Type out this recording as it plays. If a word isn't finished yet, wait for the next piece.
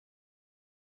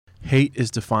Hate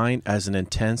is defined as an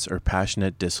intense or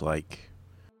passionate dislike.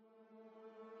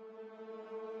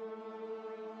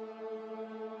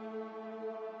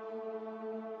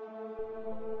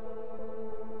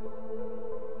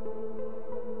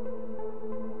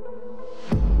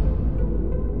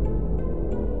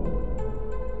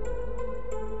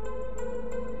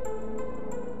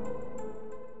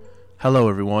 Hello,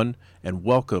 everyone, and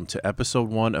welcome to episode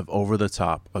 1 of Over the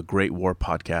Top, a Great War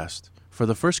podcast. For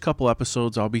the first couple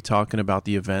episodes, I'll be talking about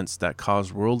the events that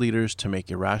caused world leaders to make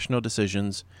irrational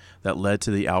decisions that led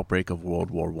to the outbreak of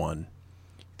World War I.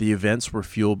 The events were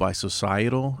fueled by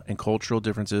societal and cultural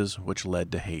differences, which led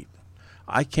to hate.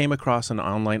 I came across an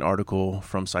online article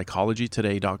from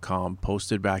psychologytoday.com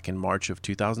posted back in March of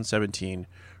 2017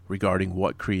 regarding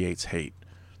what creates hate.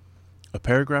 A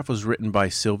paragraph was written by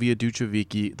Sylvia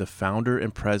Duchovicki, the founder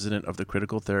and president of the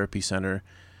Critical Therapy Center,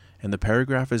 and the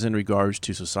paragraph is in regards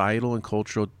to societal and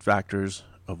cultural factors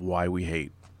of why we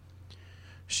hate.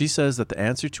 She says that the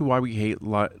answer to why we hate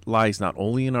lies not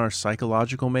only in our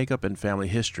psychological makeup and family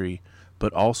history,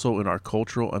 but also in our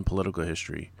cultural and political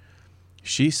history.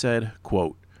 She said,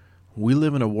 quote, "We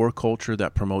live in a war culture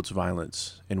that promotes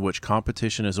violence, in which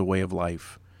competition is a way of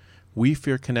life. We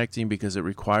fear connecting because it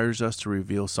requires us to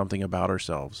reveal something about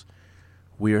ourselves.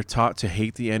 We are taught to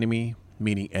hate the enemy,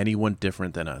 meaning anyone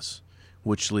different than us,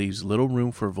 which leaves little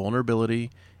room for vulnerability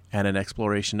and an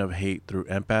exploration of hate through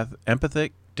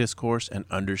empathic discourse and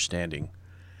understanding.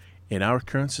 In our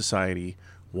current society,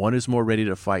 one is more ready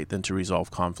to fight than to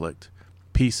resolve conflict.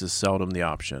 Peace is seldom the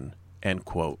option." End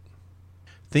quote.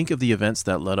 Think of the events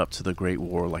that led up to the Great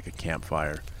War like a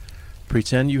campfire.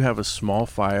 Pretend you have a small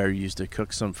fire used to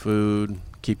cook some food,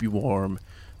 keep you warm,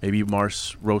 maybe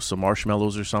roast some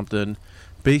marshmallows or something.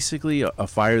 Basically, a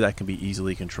fire that can be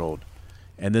easily controlled.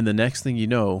 And then the next thing you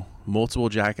know, multiple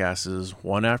jackasses,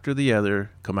 one after the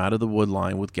other, come out of the wood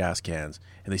line with gas cans,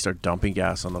 and they start dumping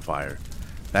gas on the fire.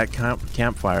 That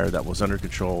campfire that was under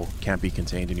control can't be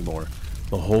contained anymore.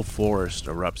 The whole forest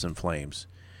erupts in flames.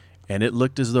 And it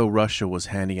looked as though Russia was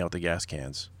handing out the gas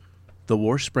cans. The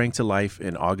war sprang to life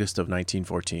in August of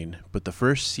 1914, but the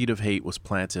first seed of hate was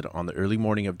planted on the early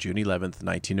morning of June 11,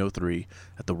 1903,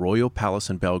 at the Royal Palace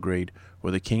in Belgrade,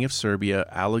 where the King of Serbia,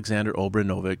 Alexander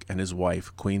Obrenović, and his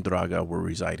wife, Queen Draga, were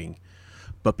residing.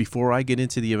 But before I get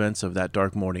into the events of that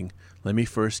dark morning, let me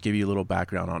first give you a little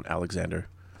background on Alexander.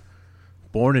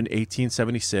 Born in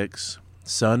 1876,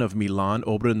 son of Milan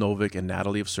Obrenović and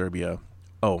Natalie of Serbia.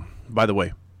 Oh, by the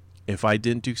way, if I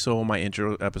didn't do so in my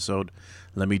intro episode,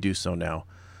 let me do so now.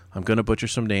 I'm going to butcher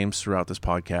some names throughout this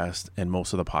podcast and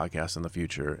most of the podcasts in the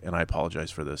future, and I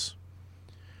apologize for this.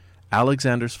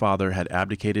 Alexander's father had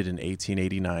abdicated in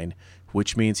 1889,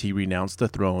 which means he renounced the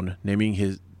throne, naming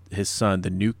his son the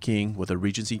new king with a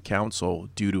regency council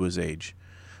due to his age.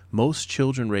 Most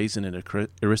children raised in an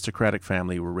aristocratic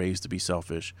family were raised to be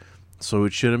selfish, so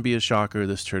it shouldn't be a shocker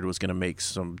this turd was going to make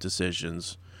some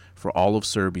decisions for all of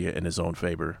Serbia in his own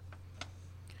favor.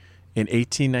 In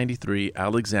 1893,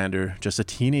 Alexander, just a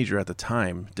teenager at the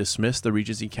time, dismissed the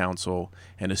Regency Council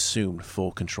and assumed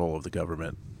full control of the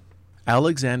government.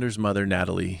 Alexander's mother,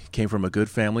 Natalie, came from a good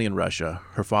family in Russia.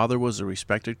 Her father was a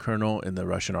respected colonel in the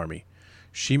Russian army.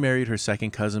 She married her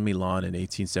second cousin Milan in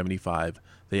 1875.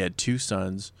 They had 2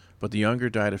 sons, but the younger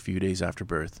died a few days after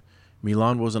birth.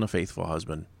 Milan wasn't a faithful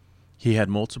husband. He had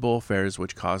multiple affairs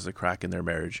which caused a crack in their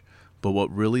marriage, but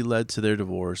what really led to their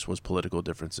divorce was political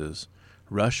differences.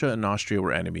 Russia and Austria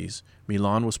were enemies.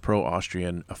 Milan was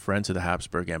pro-Austrian, a friend to the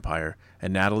Habsburg Empire,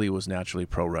 and Natalie was naturally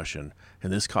pro-Russian,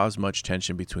 and this caused much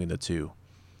tension between the two.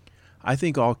 I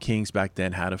think all kings back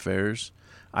then had affairs.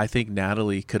 I think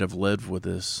Natalie could have lived with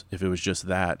this if it was just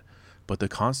that, but the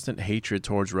constant hatred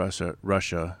towards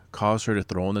Russia caused her to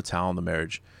throw in the towel on the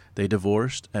marriage. They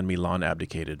divorced, and Milan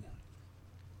abdicated.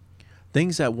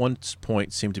 Things at one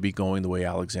point seemed to be going the way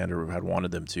Alexander had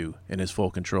wanted them to, in his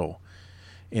full control.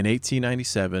 In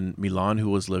 1897, Milan, who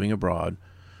was living abroad,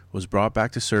 was brought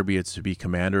back to Serbia to be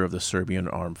commander of the Serbian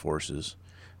armed forces.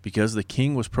 Because the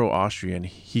king was pro-Austrian,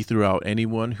 he threw out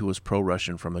anyone who was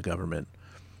pro-Russian from the government.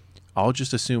 I'll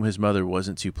just assume his mother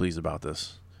wasn't too pleased about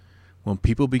this. When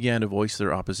people began to voice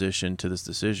their opposition to this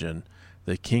decision,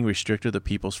 the king restricted the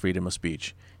people's freedom of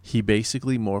speech. He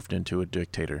basically morphed into a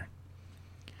dictator.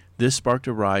 This sparked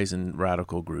a rise in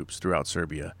radical groups throughout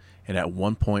Serbia, and at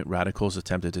one point radicals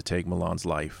attempted to take Milan's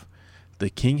life. The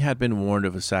king had been warned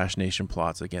of assassination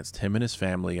plots against him and his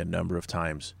family a number of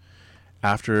times.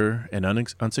 After an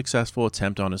unsuccessful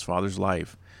attempt on his father's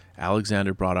life,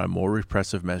 Alexander brought on more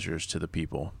repressive measures to the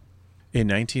people. In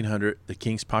 1900, the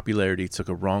king's popularity took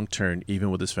a wrong turn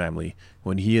even with his family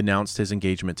when he announced his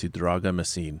engagement to Draga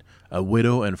Messine, a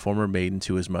widow and former maiden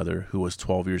to his mother who was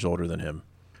 12 years older than him.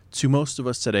 To most of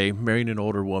us today, marrying an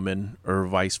older woman or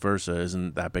vice versa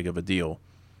isn't that big of a deal.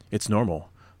 It's normal.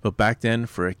 But back then,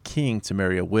 for a king to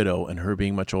marry a widow and her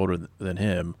being much older than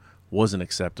him wasn't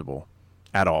acceptable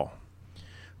at all.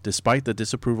 Despite the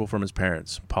disapproval from his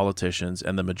parents, politicians,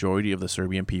 and the majority of the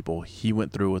Serbian people, he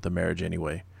went through with the marriage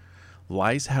anyway.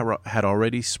 Lies had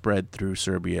already spread through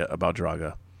Serbia about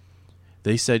Draga.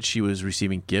 They said she was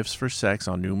receiving gifts for sex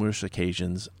on numerous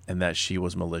occasions and that she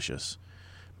was malicious.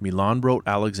 Milan wrote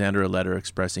Alexander a letter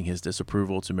expressing his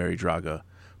disapproval to marry Draga.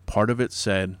 Part of it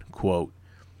said, quote,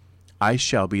 "I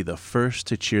shall be the first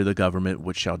to cheer the government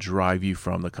which shall drive you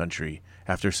from the country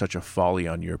after such a folly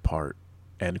on your part."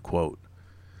 End quote.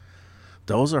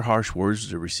 Those are harsh words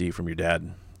to receive from your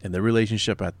dad, and the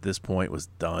relationship at this point was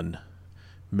done.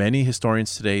 Many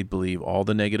historians today believe all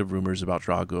the negative rumors about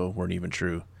Draga weren't even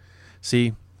true.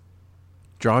 See,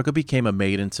 Draga became a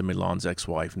maiden to Milan's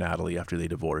ex-wife, Natalie, after they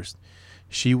divorced.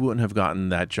 She wouldn't have gotten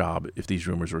that job if these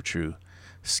rumors were true.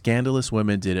 Scandalous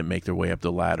women didn't make their way up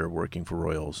the ladder working for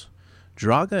royals.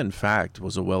 Draga, in fact,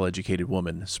 was a well-educated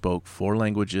woman, spoke 4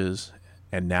 languages,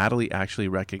 and Natalie actually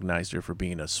recognized her for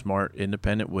being a smart,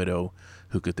 independent widow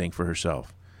who could think for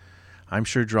herself. I'm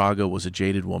sure Draga was a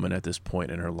jaded woman at this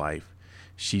point in her life.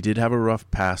 She did have a rough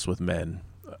past with men.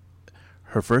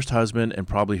 Her first husband and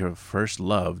probably her first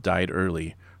love died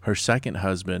early. Her second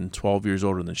husband, 12 years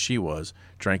older than she was,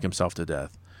 drank himself to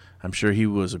death. I'm sure he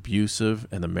was abusive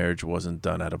and the marriage wasn't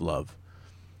done out of love.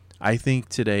 I think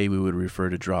today we would refer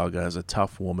to Draga as a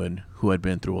tough woman who had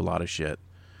been through a lot of shit.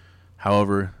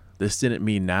 However, this didn't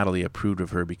mean Natalie approved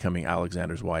of her becoming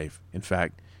Alexander's wife. In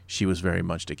fact, she was very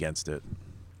much against it.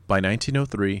 By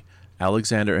 1903,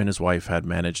 Alexander and his wife had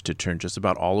managed to turn just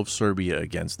about all of Serbia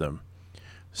against them.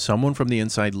 Someone from the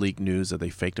inside leaked news that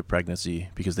they faked a pregnancy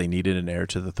because they needed an heir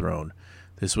to the throne.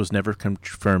 This was never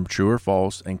confirmed true or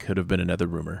false and could have been another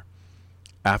rumor.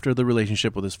 After the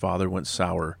relationship with his father went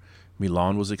sour,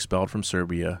 Milan was expelled from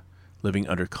Serbia, living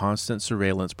under constant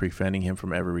surveillance preventing him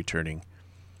from ever returning.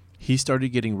 He started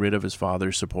getting rid of his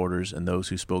father's supporters and those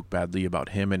who spoke badly about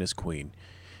him and his queen.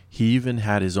 He even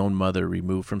had his own mother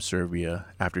removed from Serbia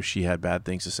after she had bad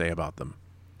things to say about them.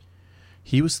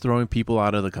 He was throwing people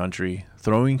out of the country,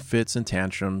 throwing fits and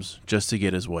tantrums just to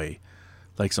get his way,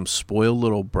 like some spoiled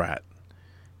little brat.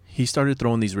 He started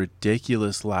throwing these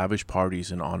ridiculous, lavish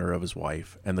parties in honor of his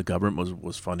wife, and the government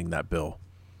was funding that bill.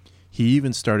 He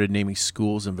even started naming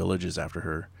schools and villages after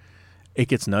her. It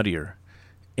gets nuttier.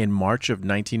 In March of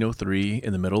 1903,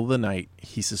 in the middle of the night,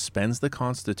 he suspends the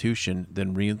Constitution,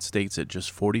 then reinstates it just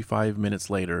 45 minutes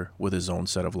later with his own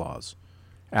set of laws.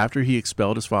 After he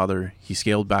expelled his father, he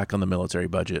scaled back on the military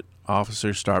budget.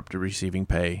 Officers stopped receiving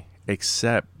pay,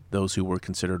 except those who were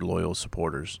considered loyal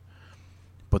supporters.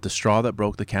 But the straw that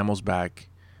broke the camel's back,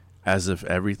 as if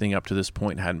everything up to this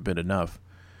point hadn't been enough,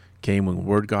 came when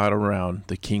word got around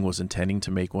the king was intending to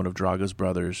make one of Draga's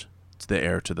brothers the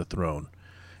heir to the throne.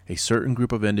 A certain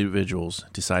group of individuals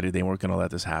decided they weren't going to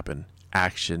let this happen.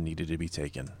 Action needed to be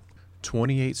taken.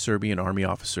 28 Serbian army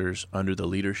officers under the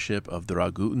leadership of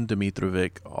Dragutin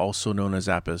Dimitrovic, also known as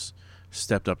Apis,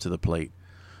 stepped up to the plate.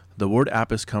 The word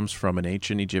Apis comes from an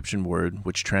ancient Egyptian word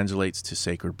which translates to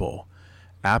sacred bull.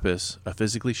 Apis, a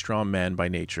physically strong man by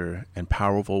nature and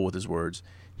powerful with his words,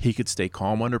 he could stay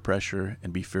calm under pressure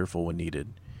and be fearful when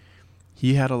needed.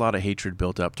 He had a lot of hatred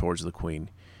built up towards the queen.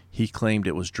 He claimed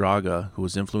it was Draga who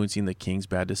was influencing the king's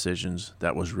bad decisions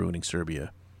that was ruining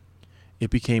Serbia. It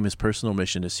became his personal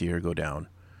mission to see her go down.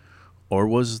 Or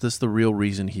was this the real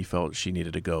reason he felt she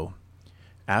needed to go?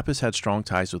 Apis had strong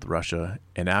ties with Russia,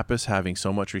 and Apis having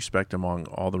so much respect among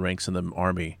all the ranks in the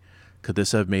army, could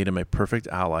this have made him a perfect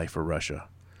ally for Russia?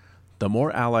 The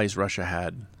more allies Russia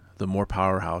had, the more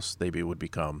powerhouse they would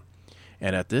become.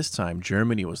 And at this time,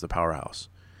 Germany was the powerhouse.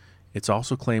 It's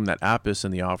also claimed that Apis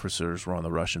and the officers were on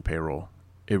the Russian payroll.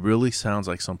 It really sounds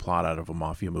like some plot out of a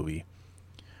mafia movie.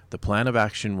 The plan of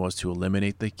action was to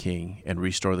eliminate the king and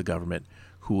restore the government,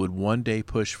 who would one day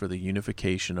push for the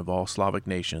unification of all Slavic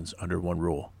nations under one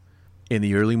rule. In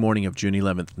the early morning of June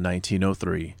 11,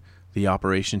 1903, the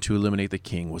operation to eliminate the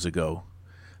king was a go.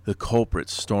 The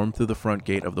culprits stormed through the front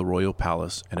gate of the royal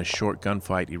palace, and a short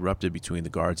gunfight erupted between the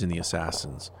guards and the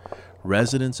assassins.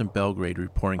 Residents in Belgrade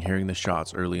reporting hearing the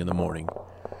shots early in the morning.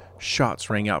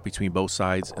 Shots rang out between both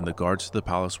sides, and the guards to the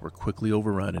palace were quickly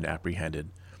overrun and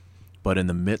apprehended. But in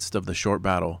the midst of the short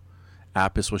battle,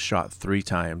 Apis was shot 3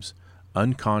 times.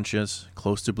 Unconscious,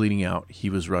 close to bleeding out, he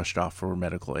was rushed off for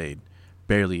medical aid,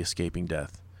 barely escaping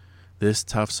death. This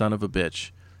tough son of a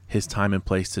bitch, his time and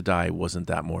place to die wasn't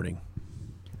that morning.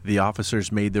 The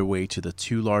officers made their way to the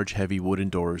two large heavy wooden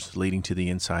doors leading to the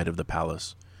inside of the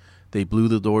palace. They blew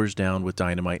the doors down with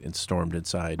dynamite and stormed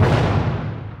inside.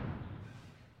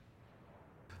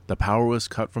 The power was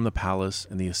cut from the palace,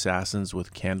 and the assassins,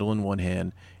 with candle in one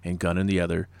hand and gun in the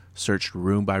other, searched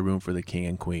room by room for the king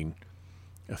and queen.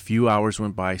 A few hours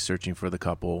went by searching for the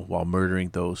couple while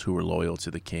murdering those who were loyal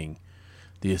to the king.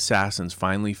 The assassins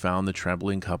finally found the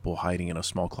trembling couple hiding in a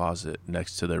small closet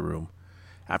next to their room.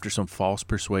 After some false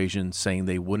persuasion saying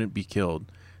they wouldn't be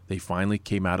killed, they finally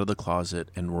came out of the closet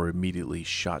and were immediately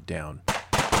shot down.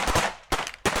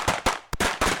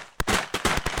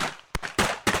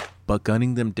 But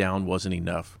gunning them down wasn't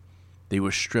enough. They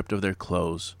were stripped of their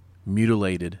clothes,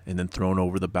 mutilated, and then thrown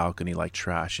over the balcony like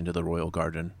trash into the royal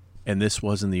garden. And this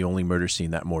wasn't the only murder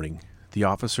scene that morning. The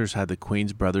officers had the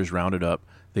queen's brothers rounded up.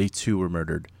 They too were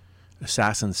murdered.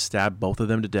 Assassins stabbed both of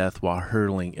them to death while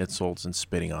hurling insults and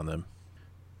spitting on them.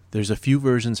 There's a few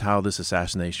versions how this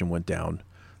assassination went down.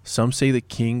 Some say the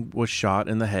king was shot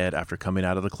in the head after coming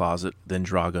out of the closet, then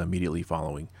Draga immediately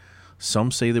following.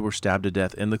 Some say they were stabbed to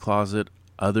death in the closet.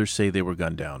 Others say they were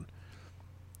gunned down.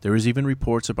 There is even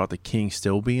reports about the king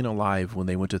still being alive when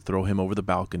they went to throw him over the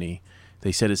balcony.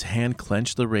 They said his hand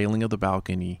clenched the railing of the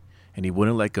balcony and he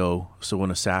wouldn't let go, so an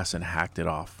assassin hacked it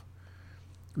off.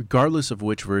 Regardless of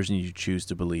which version you choose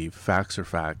to believe, facts are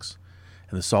facts.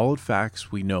 And the solid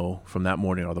facts we know from that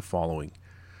morning are the following.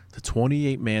 The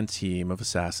 28-man team of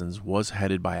assassins was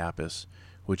headed by Apis,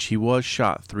 which he was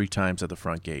shot 3 times at the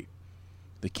front gate.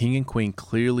 The king and queen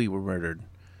clearly were murdered.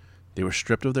 They were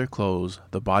stripped of their clothes,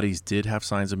 the bodies did have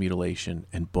signs of mutilation,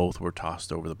 and both were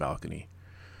tossed over the balcony.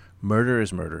 Murder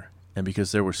is murder, and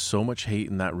because there was so much hate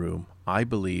in that room, I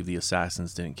believe the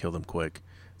assassins didn't kill them quick.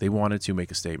 They wanted to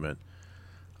make a statement.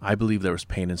 I believe there was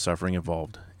pain and suffering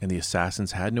involved, and the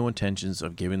assassins had no intentions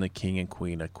of giving the king and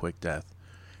queen a quick death.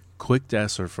 Quick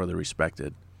deaths are for the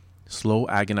respected. Slow,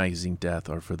 agonizing death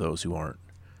are for those who aren't.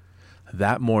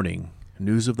 That morning,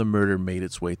 news of the murder made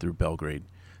its way through Belgrade.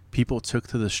 People took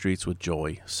to the streets with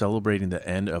joy, celebrating the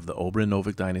end of the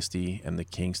Obrenovic dynasty and the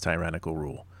king's tyrannical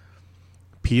rule.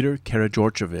 Peter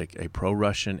Karađorđević, a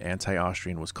pro-Russian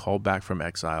anti-Austrian, was called back from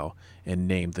exile and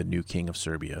named the new king of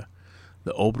Serbia.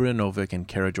 The Obrenovic and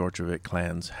Karađorđević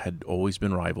clans had always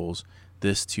been rivals.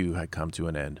 This too had come to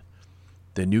an end.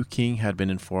 The new king had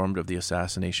been informed of the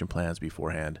assassination plans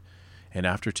beforehand, and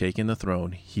after taking the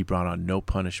throne, he brought on no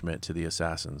punishment to the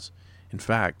assassins. In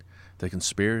fact, the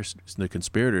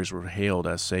conspirators were hailed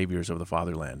as saviors of the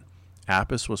fatherland.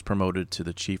 Apis was promoted to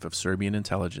the chief of Serbian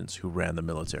intelligence, who ran the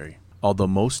military. Although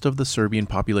most of the Serbian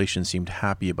population seemed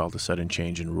happy about the sudden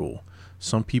change in rule,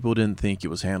 some people didn't think it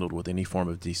was handled with any form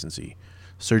of decency.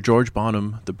 Sir George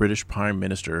Bonham, the British Prime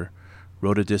Minister,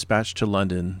 wrote a dispatch to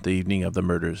London the evening of the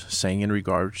murders, saying in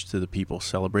regards to the people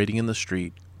celebrating in the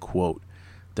street, quote,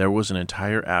 "There was an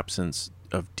entire absence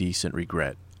of decent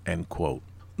regret," end quote.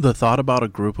 The thought about a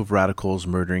group of radicals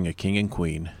murdering a king and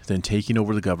queen, then taking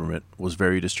over the government, was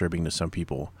very disturbing to some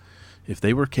people. If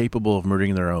they were capable of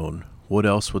murdering their own, what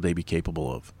else would they be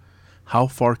capable of? How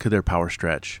far could their power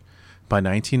stretch? By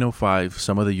 1905,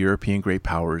 some of the European great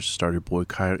powers started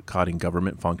boycotting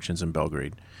government functions in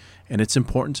Belgrade. And it's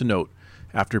important to note,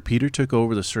 after Peter took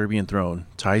over the Serbian throne,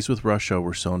 ties with Russia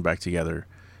were sewn back together.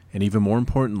 And even more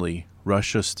importantly,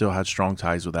 Russia still had strong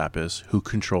ties with Apis, who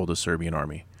controlled the Serbian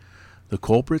army. The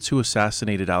culprits who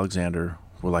assassinated Alexander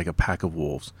were like a pack of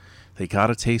wolves. They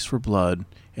got a taste for blood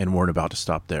and weren't about to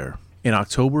stop there. In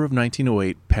October of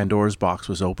 1908, Pandora's box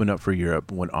was opened up for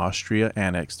Europe when Austria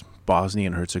annexed Bosnia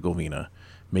and Herzegovina,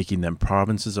 making them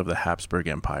provinces of the Habsburg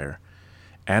Empire.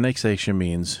 Annexation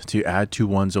means to add to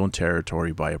one's own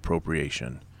territory by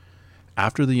appropriation.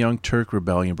 After the Young Turk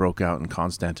Rebellion broke out in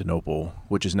Constantinople,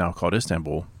 which is now called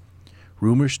Istanbul,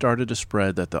 rumors started to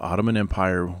spread that the Ottoman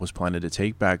Empire was planning to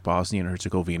take back Bosnia and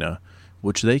Herzegovina,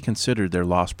 which they considered their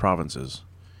lost provinces.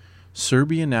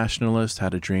 Serbian nationalists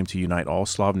had a dream to unite all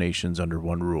Slav nations under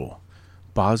one rule: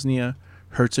 Bosnia,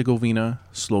 Herzegovina,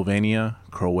 Slovenia,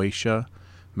 Croatia,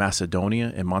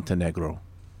 Macedonia, and Montenegro.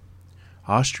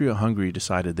 Austria-Hungary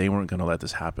decided they weren't going to let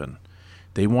this happen.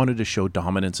 They wanted to show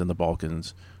dominance in the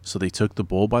Balkans, so they took the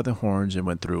bull by the horns and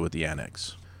went through with the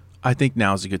annex. I think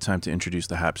now is a good time to introduce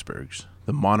the Habsburgs,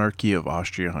 the monarchy of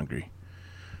Austria-Hungary.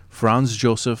 Franz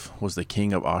Joseph was the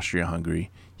king of Austria-Hungary.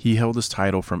 He held this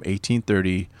title from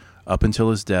 1830 up until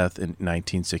his death in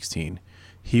 1916.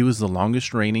 He was the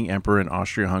longest reigning emperor in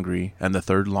Austria-Hungary and the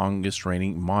third longest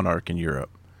reigning monarch in Europe.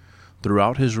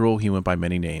 Throughout his rule, he went by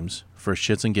many names. For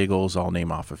shits and giggles, I'll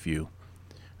name off a few: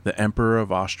 the Emperor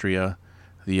of Austria,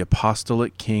 the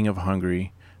Apostolic King of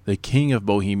Hungary, the King of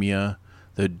Bohemia,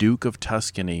 the Duke of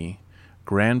Tuscany,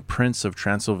 Grand Prince of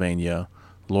Transylvania,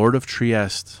 Lord of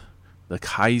Trieste, the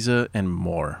Kaiser, and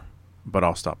more. But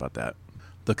I'll stop at that.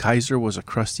 The Kaiser was a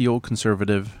crusty old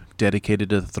conservative, dedicated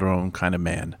to the throne kind of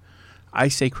man. I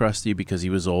say crusty because he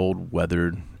was old,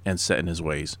 weathered, and set in his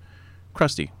ways.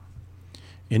 Crusty.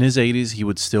 In his 80s, he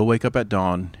would still wake up at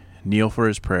dawn, kneel for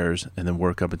his prayers, and then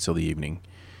work up until the evening.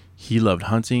 He loved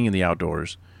hunting and the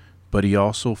outdoors, but he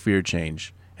also feared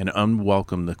change and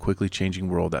unwelcomed the quickly changing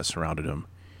world that surrounded him.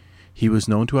 He was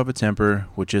known to have a temper,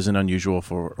 which isn't unusual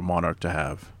for a monarch to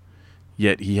have.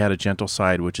 Yet he had a gentle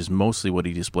side, which is mostly what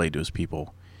he displayed to his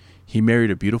people. He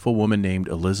married a beautiful woman named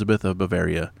Elizabeth of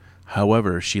Bavaria.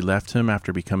 However, she left him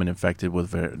after becoming infected with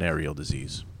venereal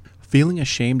disease. Feeling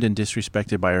ashamed and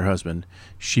disrespected by her husband,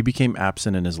 she became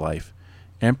absent in his life.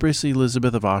 Empress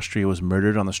Elizabeth of Austria was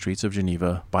murdered on the streets of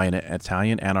Geneva by an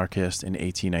Italian anarchist in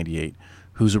 1898,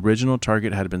 whose original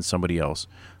target had been somebody else,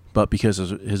 but because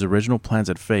his original plans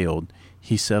had failed,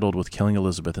 he settled with killing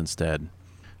Elizabeth instead.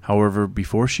 However,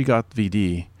 before she got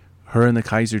VD, her and the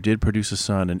Kaiser did produce a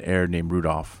son and heir named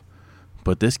Rudolf.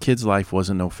 But this kid's life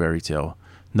wasn't no fairy tale.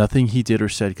 Nothing he did or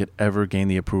said could ever gain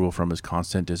the approval from his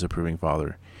constant disapproving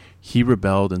father. He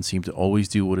rebelled and seemed to always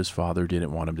do what his father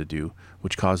didn't want him to do,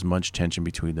 which caused much tension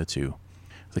between the two.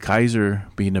 The Kaiser,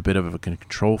 being a bit of a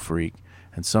control freak,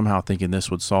 and somehow thinking this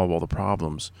would solve all the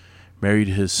problems, married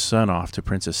his son off to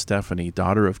Princess Stephanie,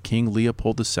 daughter of King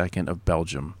Leopold II of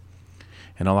Belgium.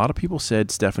 And a lot of people said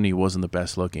Stephanie wasn't the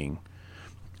best looking.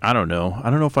 I don't know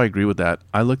if I agree with that.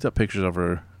 I looked up pictures of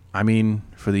her. I mean,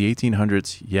 for the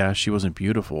 1800s, yeah, she wasn't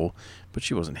beautiful, but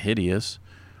she wasn't hideous.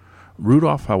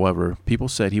 Rudolph, however, people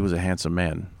said he was a handsome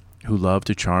man who loved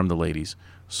to charm the ladies,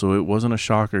 so it wasn't a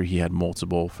shocker he had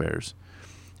multiple affairs.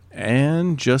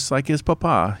 And just like his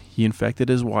papa, he infected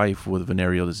his wife with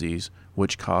venereal disease,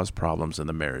 which caused problems in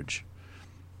the marriage.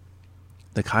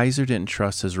 The Kaiser didn't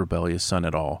trust his rebellious son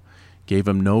at all, gave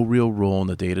him no real role in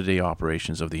the day-to-day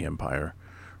operations of the empire.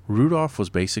 Rudolf was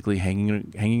basically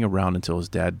hanging around until his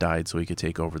dad died so he could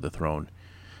take over the throne.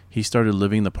 He started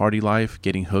living the party life,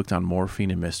 getting hooked on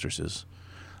morphine and mistresses.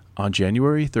 On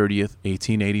January 30th,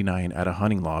 1889, at a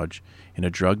hunting lodge, in a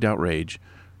drugged outrage,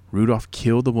 Rudolf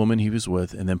killed the woman he was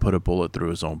with and then put a bullet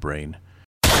through his own brain.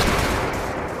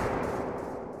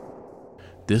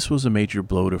 This was a major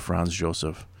blow to Franz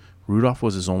Joseph. Rudolf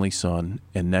was his only son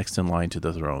and next in line to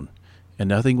the throne, and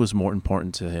nothing was more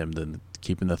important to him than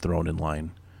keeping the throne in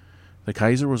line. The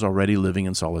Kaiser was already living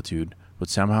in solitude, but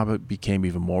somehow became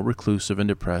even more reclusive and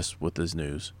depressed with his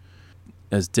news.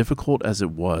 As difficult as it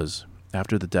was,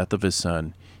 after the death of his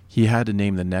son, he had to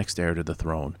name the next heir to the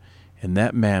throne, and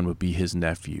that man would be his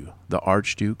nephew, the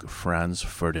Archduke Franz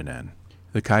Ferdinand.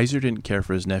 The Kaiser didn't care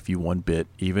for his nephew one bit,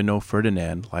 even though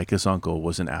Ferdinand, like his uncle,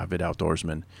 was an avid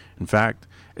outdoorsman. In fact,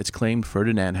 it's claimed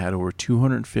Ferdinand had over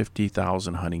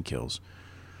 250,000 hunting kills.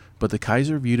 But the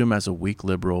Kaiser viewed him as a weak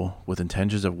liberal with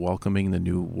intentions of welcoming the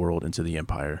new world into the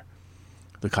empire.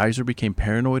 The Kaiser became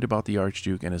paranoid about the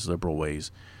Archduke and his liberal ways.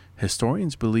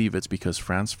 Historians believe it's because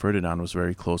Franz Ferdinand was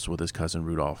very close with his cousin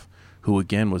Rudolf, who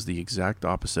again was the exact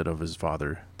opposite of his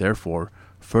father. Therefore,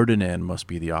 Ferdinand must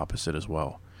be the opposite as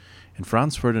well. And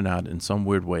Franz Ferdinand, in some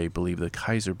weird way, believed the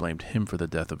Kaiser blamed him for the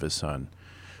death of his son,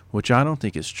 which I don't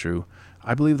think is true.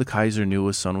 I believe the Kaiser knew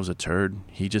his son was a turd.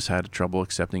 He just had trouble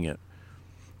accepting it.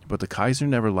 But the Kaiser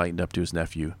never lightened up to his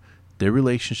nephew. Their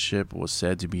relationship was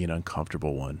said to be an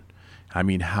uncomfortable one. I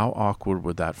mean, how awkward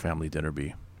would that family dinner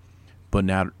be? But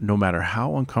now, no matter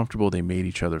how uncomfortable they made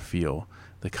each other feel,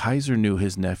 the Kaiser knew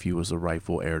his nephew was the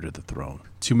rightful heir to the throne.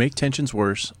 To make tensions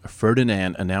worse,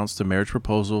 Ferdinand announced a marriage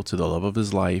proposal to the love of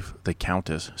his life, the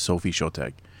Countess Sophie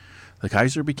Chotek. The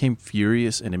Kaiser became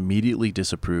furious and immediately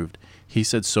disapproved. He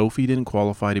said Sophie didn't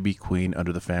qualify to be queen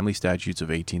under the family statutes of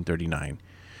 1839.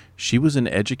 She was an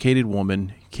educated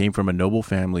woman, came from a noble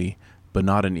family, but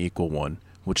not an equal one,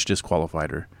 which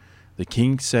disqualified her. The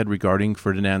king said regarding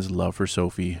Ferdinand's love for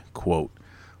Sophie, quote,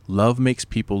 "Love makes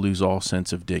people lose all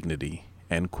sense of dignity,"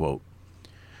 end quote.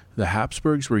 The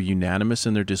Habsburgs were unanimous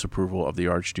in their disapproval of the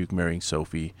Archduke marrying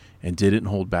Sophie and didn't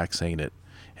hold back saying it.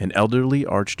 An elderly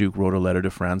Archduke wrote a letter to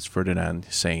Franz Ferdinand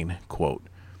saying, quote,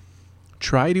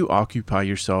 "Try to occupy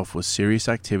yourself with serious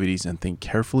activities and think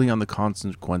carefully on the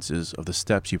consequences of the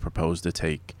steps you propose to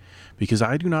take, because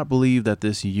I do not believe that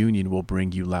this union will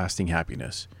bring you lasting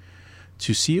happiness.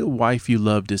 To see a wife you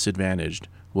love disadvantaged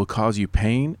will cause you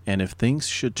pain, and if things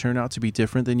should turn out to be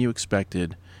different than you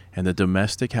expected, and the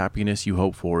domestic happiness you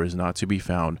hope for is not to be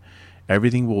found,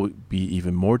 everything will be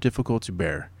even more difficult to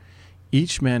bear.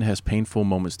 Each man has painful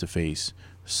moments to face,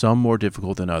 some more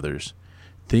difficult than others.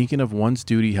 Thinking of one's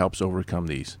duty helps overcome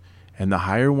these. And the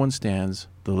higher one stands,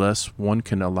 the less one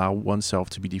can allow oneself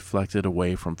to be deflected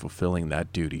away from fulfilling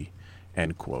that duty."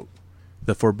 End quote.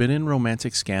 The forbidden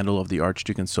romantic scandal of the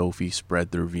Archduke and Sophie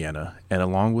spread through Vienna, and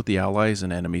along with the allies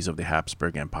and enemies of the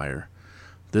Habsburg Empire.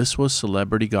 This was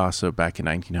celebrity gossip back in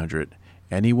 1900.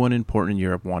 Anyone important in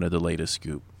Europe wanted the latest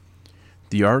scoop.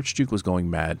 The Archduke was going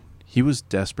mad. He was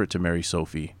desperate to marry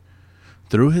Sophie.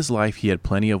 Through his life, he had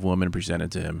plenty of women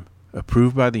presented to him,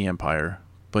 approved by the empire,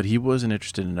 but he wasn't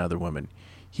interested in other women.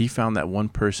 He found that one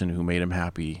person who made him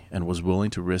happy and was willing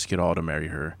to risk it all to marry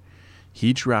her.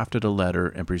 He drafted a letter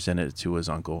and presented it to his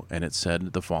uncle, and it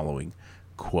said the following,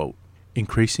 quote,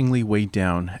 "Increasingly weighed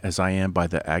down as I am by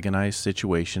the agonized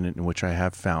situation in which I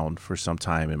have found for some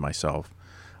time in myself,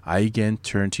 I again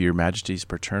turn to your Majesty's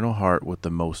paternal heart with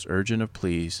the most urgent of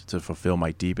pleas to fulfill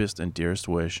my deepest and dearest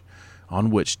wish,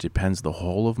 on which depends the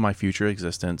whole of my future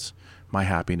existence, my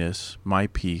happiness, my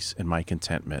peace, and my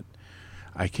contentment.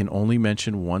 I can only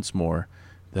mention once more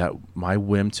that my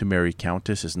whim to marry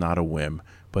Countess is not a whim,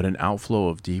 but an outflow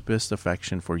of deepest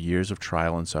affection for years of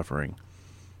trial and suffering.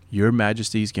 Your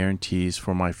Majesty's guarantees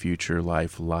for my future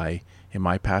life lie in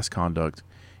my past conduct,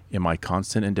 in my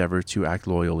constant endeavor to act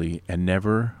loyally and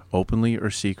never, openly or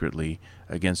secretly,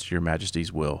 against your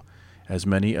Majesty's will, as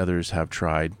many others have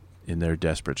tried in their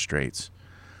desperate straits.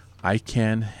 I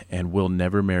can and will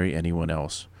never marry anyone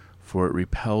else, for it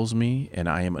repels me, and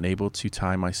I am unable to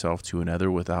tie myself to another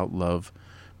without love,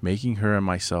 making her and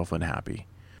myself unhappy,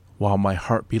 while my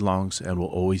heart belongs and will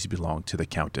always belong to the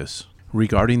Countess.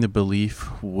 Regarding the belief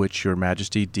which your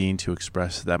Majesty deigned to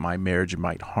express that my marriage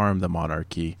might harm the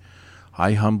monarchy,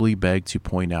 I humbly beg to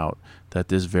point out that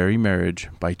this very marriage,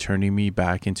 by turning me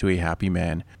back into a happy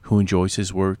man who enjoys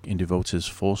his work and devotes his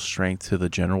full strength to the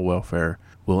general welfare,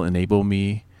 will enable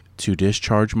me to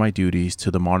discharge my duties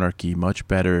to the monarchy much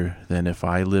better than if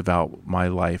I live out my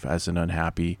life as an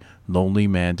unhappy, lonely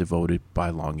man devoted by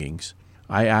longings.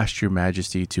 I ask your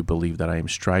Majesty to believe that I am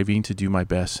striving to do my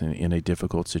best in a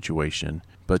difficult situation,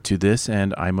 but to this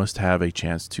end I must have a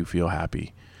chance to feel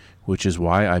happy, which is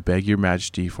why I beg your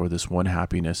Majesty for this one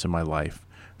happiness in my life,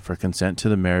 for consent to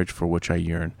the marriage for which I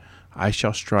yearn. I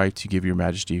shall strive to give your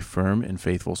Majesty firm and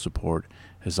faithful support,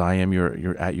 as I am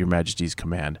at your Majesty's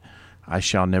command. I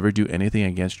shall never do anything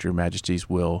against your Majesty's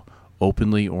will,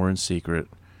 openly or in secret.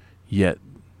 Yet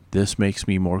this makes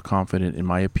me more confident in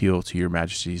my appeal to your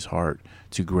Majesty's heart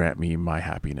to grant me my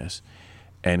happiness."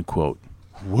 End quote.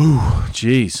 Woo,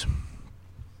 jeez.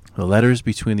 The letters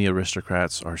between the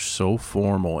aristocrats are so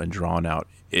formal and drawn out,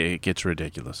 it gets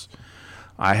ridiculous.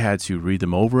 I had to read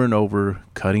them over and over,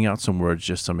 cutting out some words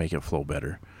just to make it flow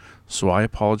better. So I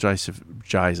apologize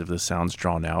if this sounds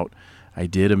drawn out. I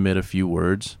did omit a few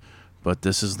words, but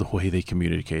this is the way they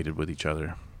communicated with each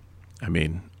other. I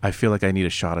mean, I feel like I need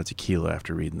a shot of tequila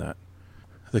after reading that.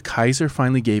 The Kaiser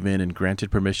finally gave in and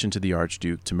granted permission to the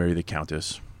Archduke to marry the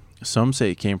Countess. Some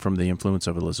say it came from the influence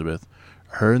of Elizabeth.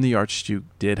 Her and the Archduke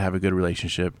did have a good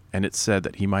relationship, and it's said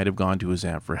that he might have gone to his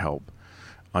aunt for help.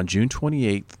 On June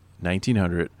 28,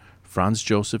 1900, Franz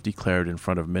Joseph declared in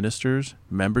front of ministers,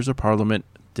 members of parliament,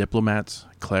 diplomats,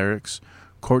 clerics,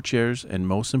 courtiers, and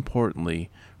most importantly,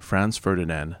 Franz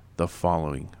Ferdinand, the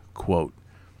following, quote,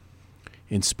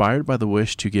 "Inspired by the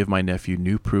wish to give my nephew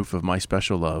new proof of my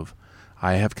special love,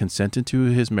 I have consented to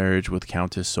his marriage with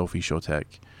Countess Sophie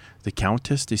Chotek. The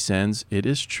Countess descends, it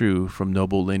is true, from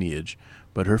noble lineage,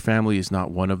 but her family is not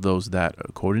one of those that,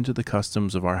 according to the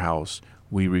customs of our house,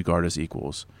 we regard as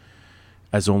equals.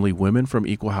 As only women from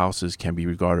equal houses can be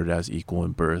regarded as equal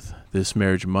in birth, this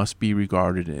marriage must be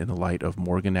regarded in the light of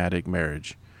morganatic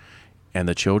marriage, and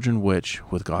the children which,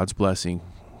 with God's blessing,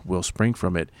 will spring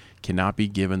from it cannot be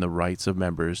given the rights of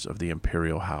members of the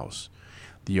imperial house.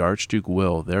 The Archduke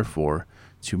will, therefore,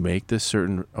 to make this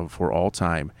certain for all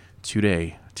time,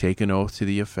 today take an oath to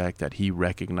the effect that he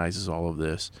recognizes all of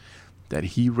this, that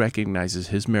he recognizes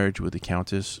his marriage with the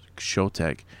Countess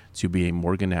Chotek to be a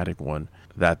morganatic one,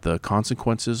 that the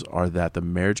consequences are that the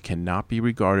marriage cannot be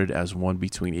regarded as one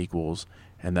between equals,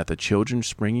 and that the children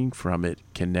springing from it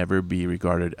can never be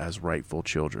regarded as rightful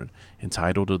children,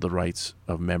 entitled to the rights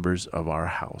of members of our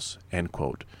house." End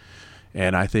quote.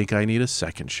 And I think I need a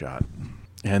second shot.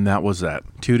 And that was that.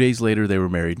 2 days later, they were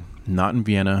married, not in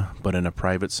Vienna, but in a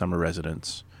private summer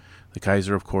residence. The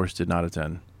Kaiser, of course, did not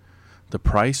attend. The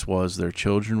price was their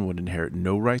children would inherit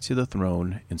no right to the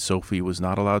throne, and Sophie was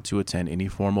not allowed to attend any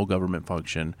formal government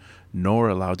function, nor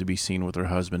allowed to be seen with her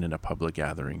husband in a public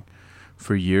gathering.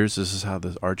 For years, this is how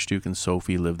the Archduke and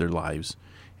Sophie lived their lives,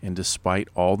 and despite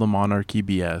all the monarchy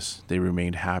BS, they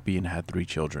remained happy and had 3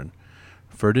 children.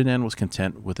 Ferdinand was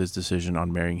content with his decision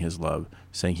on marrying his love,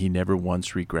 saying he never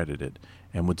once regretted it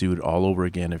and would do it all over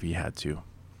again if he had to.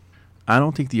 I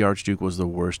don't think the Archduke was the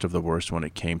worst of the worst when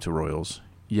it came to royals.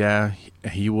 Yeah,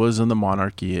 he was in the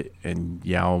monarchy, and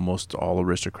yeah, almost all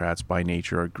aristocrats by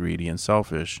nature are greedy and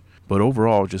selfish, but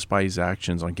overall, just by his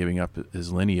actions on giving up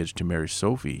his lineage to marry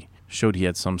Sophie, showed he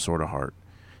had some sort of heart.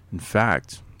 In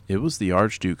fact, it was the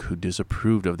Archduke who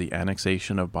disapproved of the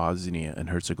annexation of Bosnia and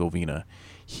Herzegovina.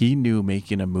 He knew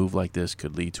making a move like this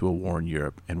could lead to a war in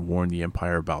Europe and warned the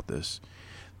empire about this.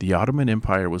 The Ottoman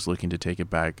Empire was looking to take it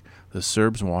back. The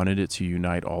Serbs wanted it to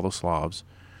unite all the Slavs,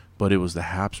 but it was the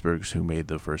Habsburgs who made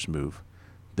the first move.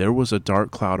 There was a dark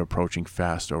cloud approaching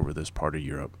fast over this part of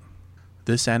Europe.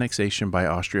 This annexation by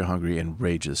Austria-Hungary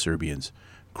enraged the Serbians.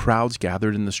 Crowds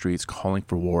gathered in the streets calling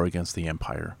for war against the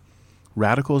empire.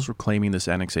 Radicals were claiming this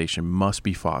annexation must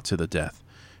be fought to the death.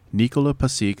 Nikola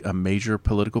Pasic, a major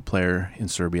political player in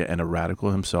Serbia and a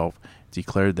radical himself,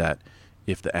 declared that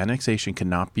if the annexation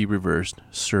cannot be reversed,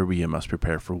 Serbia must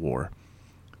prepare for war.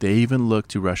 They even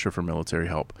looked to Russia for military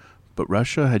help, but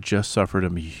Russia had just suffered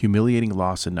a humiliating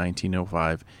loss in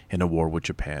 1905 in a war with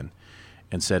Japan,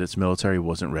 and said its military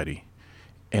wasn't ready.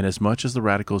 And as much as the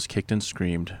radicals kicked and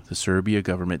screamed, the Serbia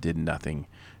government did nothing.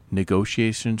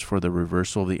 Negotiations for the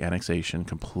reversal of the annexation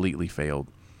completely failed.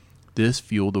 This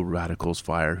fueled the radicals'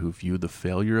 fire, who viewed the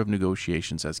failure of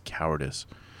negotiations as cowardice.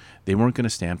 They weren't going to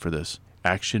stand for this.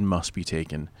 Action must be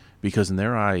taken, because in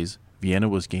their eyes, Vienna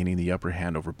was gaining the upper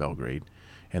hand over Belgrade,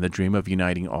 and the dream of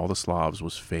uniting all the Slavs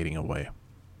was fading away.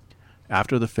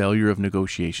 After the failure of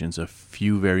negotiations, a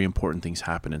few very important things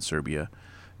happened in Serbia.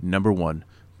 Number one,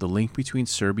 the link between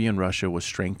Serbia and Russia was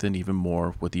strengthened even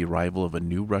more with the arrival of a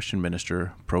new Russian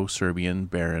minister, pro-Serbian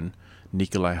Baron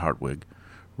Nikolai Hartwig.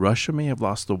 Russia may have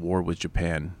lost the war with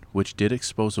Japan, which did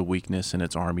expose a weakness in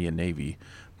its army and navy,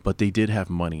 but they did have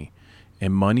money,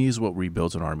 and money is what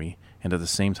rebuilds an army, and at the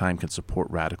same time can support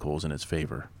radicals in its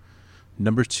favor.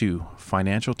 Number two,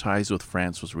 financial ties with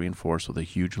France was reinforced with a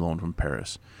huge loan from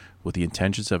Paris, with the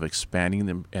intentions of expanding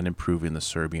them and improving the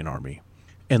Serbian army.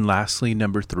 And lastly,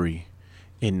 number three,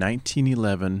 in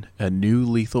 1911, a new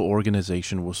lethal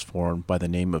organization was formed by the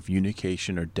name of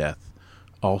Unification or Death,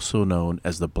 also known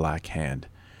as the Black Hand.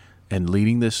 And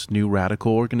leading this new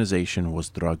radical organization was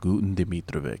Dragutin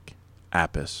Dimitrovic,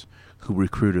 Apis, who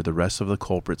recruited the rest of the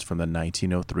culprits from the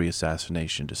 1903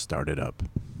 assassination to start it up.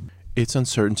 It's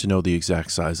uncertain to know the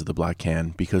exact size of the Black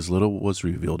Hand because little was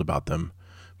revealed about them,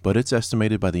 but it's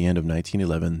estimated by the end of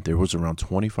 1911 there was around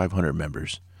 2,500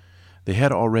 members. They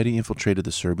had already infiltrated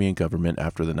the Serbian government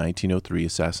after the 1903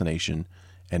 assassination,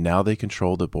 and now they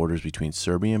controlled the borders between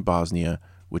Serbia and Bosnia,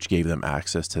 which gave them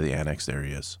access to the annexed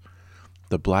areas.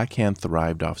 The Black Hand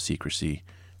thrived off secrecy.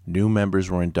 New members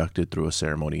were inducted through a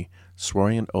ceremony,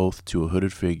 swearing an oath to a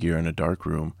hooded figure in a dark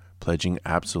room, pledging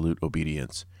absolute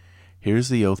obedience. Here's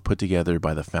the oath put together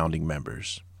by the founding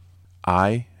members.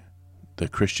 I, the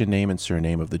Christian name and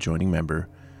surname of the joining member,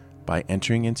 by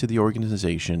entering into the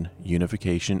organization,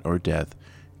 Unification or Death,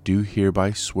 do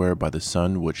hereby swear by the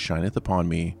sun which shineth upon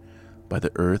me, by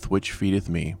the earth which feedeth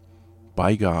me,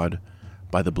 by God,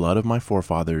 by the blood of my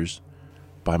forefathers,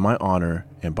 by my honor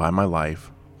and by my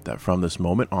life, that from this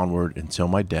moment onward until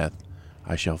my death,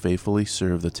 I shall faithfully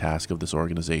serve the task of this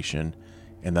organization,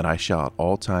 and that I shall at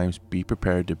all times be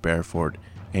prepared to bear for it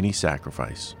any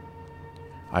sacrifice.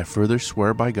 I further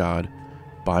swear by God,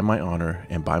 by my honor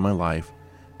and by my life,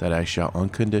 that I shall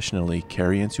unconditionally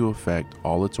carry into effect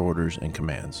all its orders and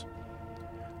commands.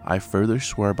 I further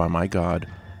swear by my God,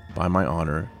 by my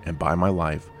honor and by my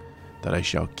life, that I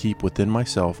shall keep within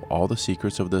myself all the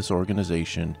secrets of this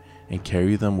organization and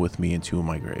carry them with me into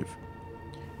my grave.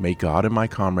 May God and my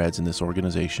comrades in this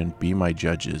organization be my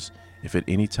judges if at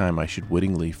any time I should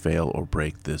wittingly fail or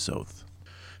break this oath.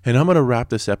 And I'm going to wrap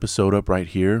this episode up right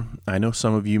here. I know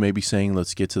some of you may be saying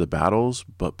let's get to the battles,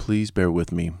 but please bear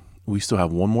with me. We still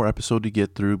have one more episode to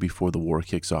get through before the war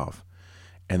kicks off.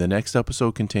 And the next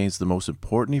episode contains the most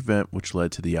important event which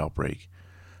led to the outbreak.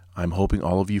 I'm hoping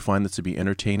all of you find this to be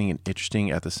entertaining and interesting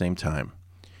at the same time.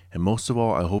 And most of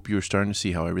all, I hope you are starting to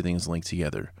see how everything is linked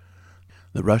together.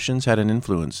 The Russians had an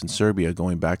influence in Serbia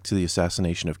going back to the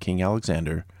assassination of King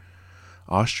Alexander.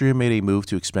 Austria made a move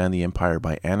to expand the empire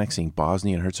by annexing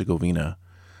Bosnia and Herzegovina.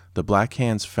 The Black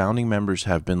Hand's founding members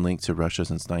have been linked to Russia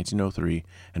since 1903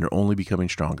 and are only becoming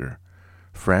stronger.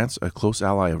 France, a close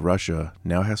ally of Russia,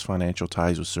 now has financial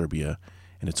ties with Serbia,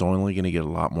 and it's only going to get a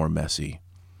lot more messy.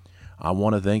 I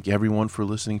want to thank everyone for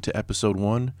listening to episode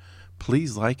 1.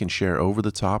 Please like and share Over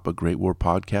the Top, a Great War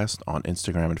podcast on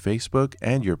Instagram and Facebook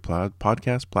and your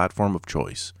podcast platform of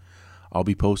choice. I'll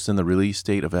be posting the release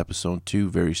date of episode 2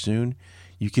 very soon.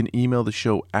 you can email the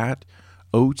show at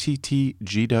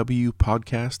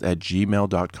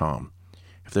ottgwpodcast@gmail.com.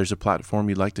 If there's a platform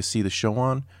you'd like to see the show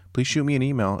on, please shoot me an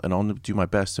email and I'll do my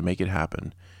best to make it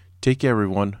happen. Take care,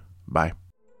 everyone. Bye.